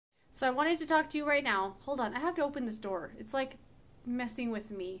So I wanted to talk to you right now. Hold on, I have to open this door. It's like messing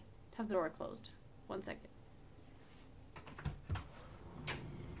with me to have the door closed. 1 second.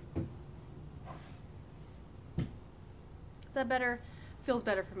 Is that better? Feels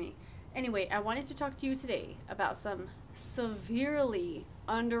better for me. Anyway, I wanted to talk to you today about some severely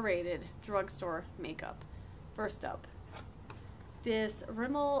underrated drugstore makeup. First up, this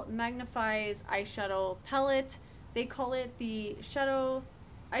Rimmel Magnifies eyeshadow palette. They call it the eyeshadow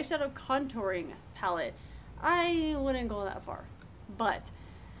contouring palette. I wouldn't go that far, but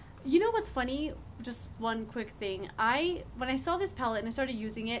you know what's funny? Just one quick thing. When I saw this palette and I started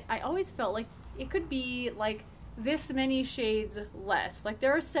using it, I always felt like it could be like this many shades less. Like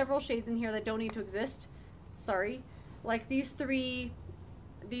there are several shades in here that don't need to exist. Sorry. Like these three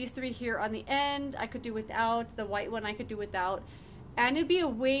here on the end, I could do without. The white one I could do without. And it'd be a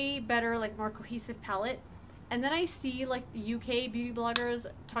way better, like more cohesive palette. And then I see like the UK beauty bloggers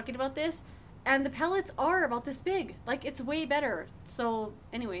talking about this, and the palettes are about this big. Like it's way better. So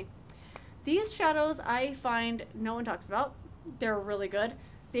anyway, these shadows I find no one talks about. They're really good.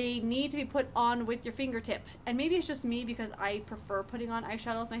 They need to be put on with your fingertip. And maybe it's just me because I prefer putting on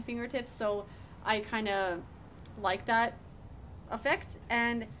eyeshadow with my fingertips, so I kind of like that effect.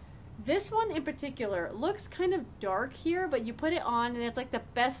 And this one in particular looks kind of dark here, but you put it on and it's like the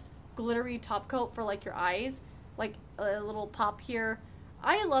best glittery top coat for like your eyes, like a little pop here.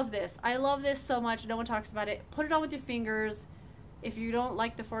 I love this. I love this so much. No one talks about it. Put it on with your fingers if you don't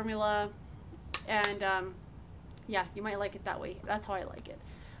like the formula, and yeah, you might like it that way. That's how I like it.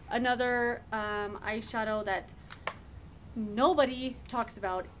 Another eyeshadow that nobody talks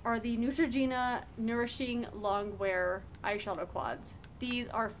about are the Neutrogena Nourishing Longwear eyeshadow quads. These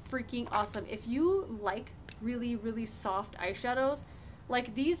are freaking awesome. If you like really, really soft eyeshadows,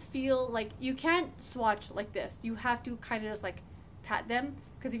 like these feel like you can't swatch like this. You have to kind of just like pat them,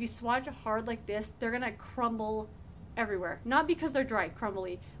 because if you swatch hard like this, they're gonna crumble everywhere. Not because they're dry,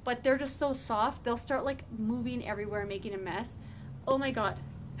 crumbly, but they're just so soft, they'll start like moving everywhere, making a mess. Oh my god.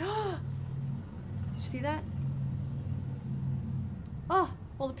 Did you see that? Oh,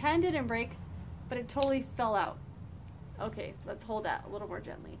 well the pan didn't break, but it totally fell out. Okay, let's hold that a little more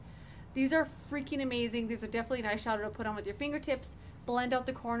gently. These are freaking amazing. These are definitely an eyeshadow to put on with your fingertips. Blend out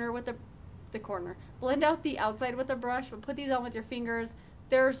the corner with the corner. Blend out the outside with a brush, but put these on with your fingers.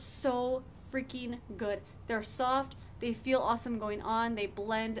 They're so freaking good. They're soft. They feel awesome going on. They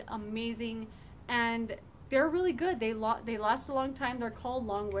blend amazing, and they're really good. They last a long time. They're called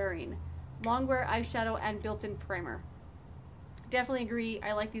long wearing. Long wear eyeshadow and built-in primer. Definitely agree.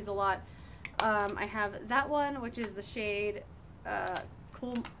 I like these a lot. I have that one, which is the shade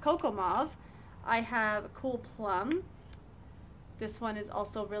Cool Cocoa Mauve. I have Cool Plum. This one is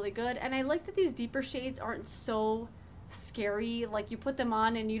also really good. And I like that these deeper shades aren't so scary. Like you put them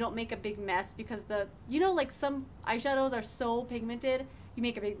on and you don't make a big mess, because like some eyeshadows are so pigmented, you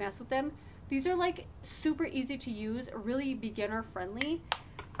make a big mess with them. These are like super easy to use, really beginner friendly.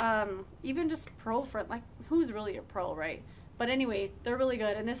 Even just pro friendly. Like who's really a pro, right? But anyway, they're really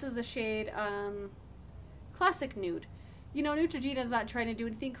good. And this is the shade Classic Nude. You know, Neutrogena is not trying to do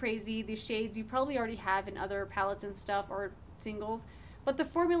anything crazy. These shades you probably already have in other palettes and stuff, or singles. But the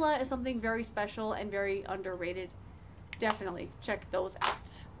formula is something very special and very underrated. Definitely check those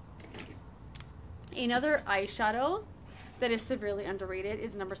out. Another eyeshadow that is severely underrated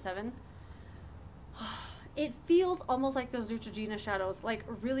is number 7. It feels almost like those Neutrogena shadows, like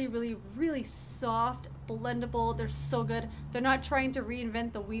really, really, really soft, blendable. They're so good. They're not trying to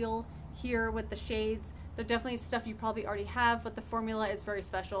reinvent the wheel here with the shades. They're definitely stuff you probably already have, but the formula is very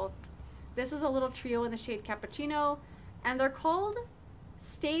special. This is a little trio in the shade Cappuccino, and they're called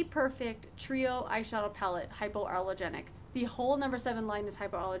Stay Perfect Trio Eyeshadow Palette Hypoallergenic. The whole number 7 line is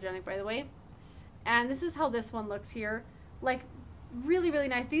hypoallergenic, by the way. And this is how this one looks here. Like, really, really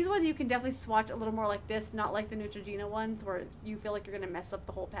nice. These ones you can definitely swatch a little more like this, not like the Neutrogena ones where you feel like you're going to mess up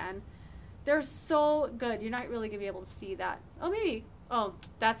the whole pan. They're so good. You're not really going to be able to see that. Oh, maybe. Oh,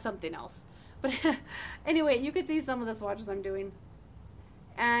 that's something else. But anyway, you can see some of the swatches I'm doing.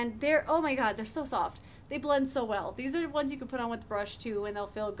 And they're, oh my god, they're so soft. They blend so well. These are the ones you can put on with the brush too, and they'll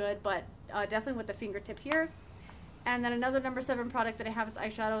feel good, but definitely with the fingertip here. And then another number 7 product that I have as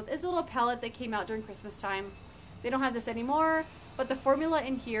eyeshadows is a little palette that came out during Christmas time. They don't have this anymore, but the formula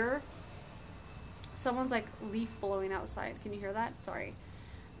in here, someone's like leaf blowing outside. Can you hear that? Sorry.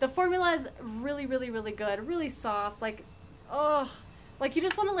 The formula is really, really, really good. Really soft. Like, oh, like you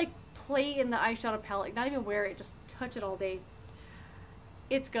just want to like play in the eyeshadow palette. Not even wear it, just touch it all day.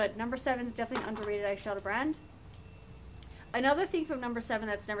 It's good. Number 7 is definitely an underrated eyeshadow brand. Another thing from number 7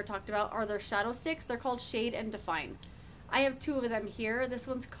 that's never talked about are their shadow sticks. They're called Shade and Define. I have two of them here. This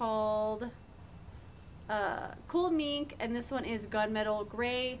one's called Cool Mink, and this one is Gunmetal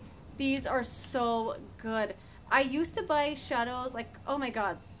Gray. These are so good. I used to buy shadows, like, oh my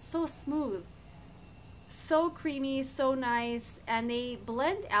god, so smooth. So creamy, so nice, and they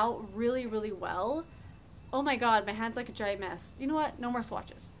blend out really, really well. Oh my god, my hand's like a giant mess. You know what? No more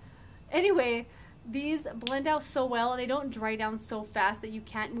swatches. Anyway, these blend out so well, and they don't dry down so fast that you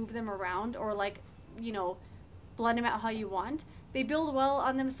can't move them around or, like, you know, blend them out how you want. They build well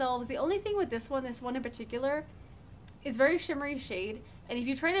on themselves. The only thing with this one in particular, is very shimmery shade, and if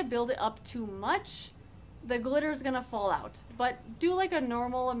you try to build it up too much, the glitter's gonna fall out. But do like a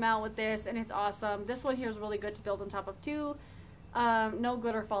normal amount with this, and it's awesome. This one here is really good to build on top of too. No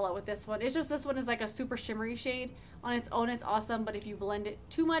glitter fallout with this one. It's just this one is like a super shimmery shade. On its own, it's awesome, but if you blend it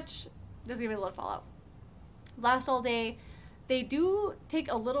too much, there's gonna be a little fallout. Last all day. They do take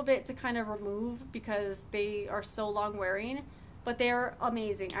a little bit to kind of remove because they are so long wearing, but they're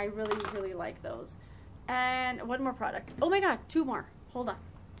amazing. I really, really like those. And one more product. Oh my god, two more. Hold on.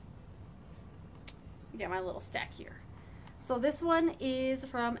 Get my little stack here. So this one is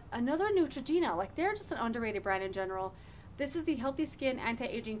from another Neutrogena. Like, they're just an underrated brand in general. This is the Healthy Skin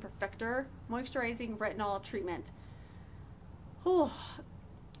Anti-Aging Perfector Moisturizing Retinol Treatment. Oh,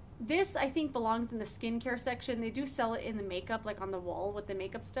 this I think belongs in the skincare section. They do sell it in the makeup, like on the wall with the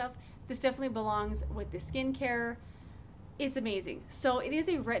makeup stuff. This definitely belongs with the skincare. It's amazing. So it is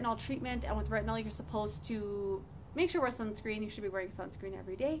a retinol treatment, and with retinol you're supposed to make sure you wear sunscreen. You should be wearing sunscreen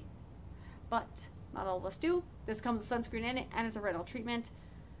every day, but not all of us do. This comes with sunscreen in it, and it's a retinol treatment.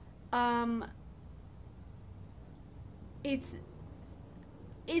 It's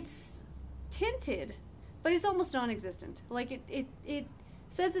tinted, but it's almost non-existent. Like it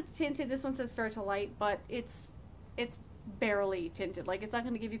says it's tinted. This one says fair to light, but it's barely tinted. Like, it's not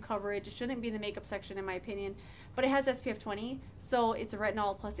going to give you coverage. It shouldn't be in the makeup section in my opinion, but it has SPF 20, so it's a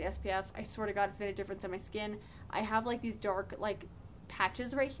retinol plus the SPF. I swear to god, it's made a difference on my skin. I have like these dark like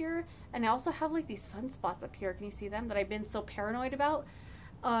patches right here, and I also have like these sunspots up here. Can you see them that I've been so paranoid about?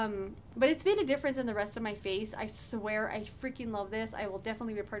 But it's made a difference in the rest of my face. I swear, I freaking love this. I will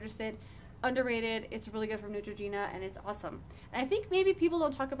definitely repurchase it. Underrated. It's really good from Neutrogena, and it's awesome. And I think maybe people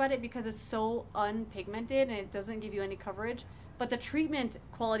don't talk about it because it's so unpigmented and it doesn't give you any coverage, but the treatment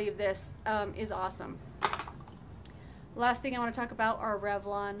quality of this is awesome. Last thing I want to talk about are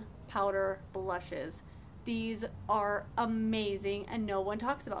Revlon powder blushes. These are amazing and no one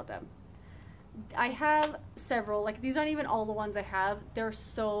talks about them. I have several. Like, these aren't even all the ones I have. They're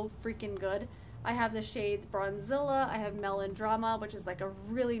so freaking good. I have the shades Bronzilla. I have Melodrama, which is like a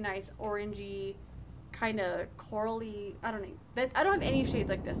really nice orangey, kind of corally. I don't know. I don't have any shades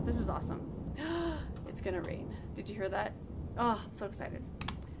like this. This is awesome. It's gonna rain. Did you hear that? Oh, I'm so excited.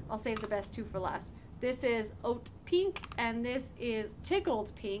 I'll save the best two for last. This is Oat Pink, and this is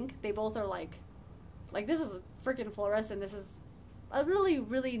Tickled Pink. They both are like this is freaking fluorescent. This is a really,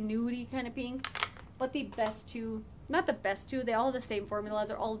 really nudie kind of pink. But the best two, not the best two, they all have the same formula.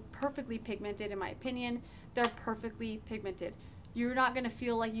 They're all perfectly pigmented in my opinion. They're perfectly pigmented. You're not going to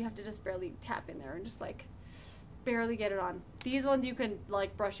feel like you have to just barely tap in there and just like barely get it on. These ones you can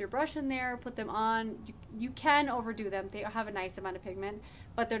like brush your brush in there, put them on. You can overdo them. They have a nice amount of pigment,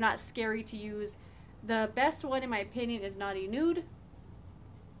 but they're not scary to use. The best one in my opinion is Naughty Nude.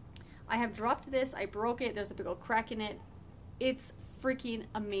 I have dropped this. I broke it. There's a big old crack in it. It's freaking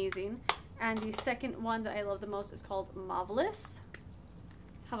amazing. And the second one that I love the most is called Marvelous.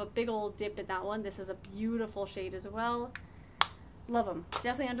 Have a big old dip in that one. This is a beautiful shade as well. Love them.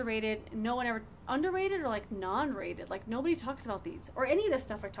 Definitely underrated. No one ever... Underrated or like non-rated. Like, nobody talks about these. Or any of the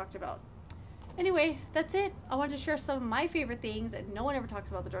stuff I talked about. Anyway, that's it. I wanted to share some of my favorite things and no one ever talks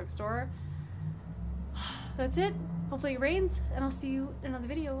about the drugstore. That's it. Hopefully it rains. And I'll see you in another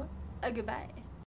video. Goodbye.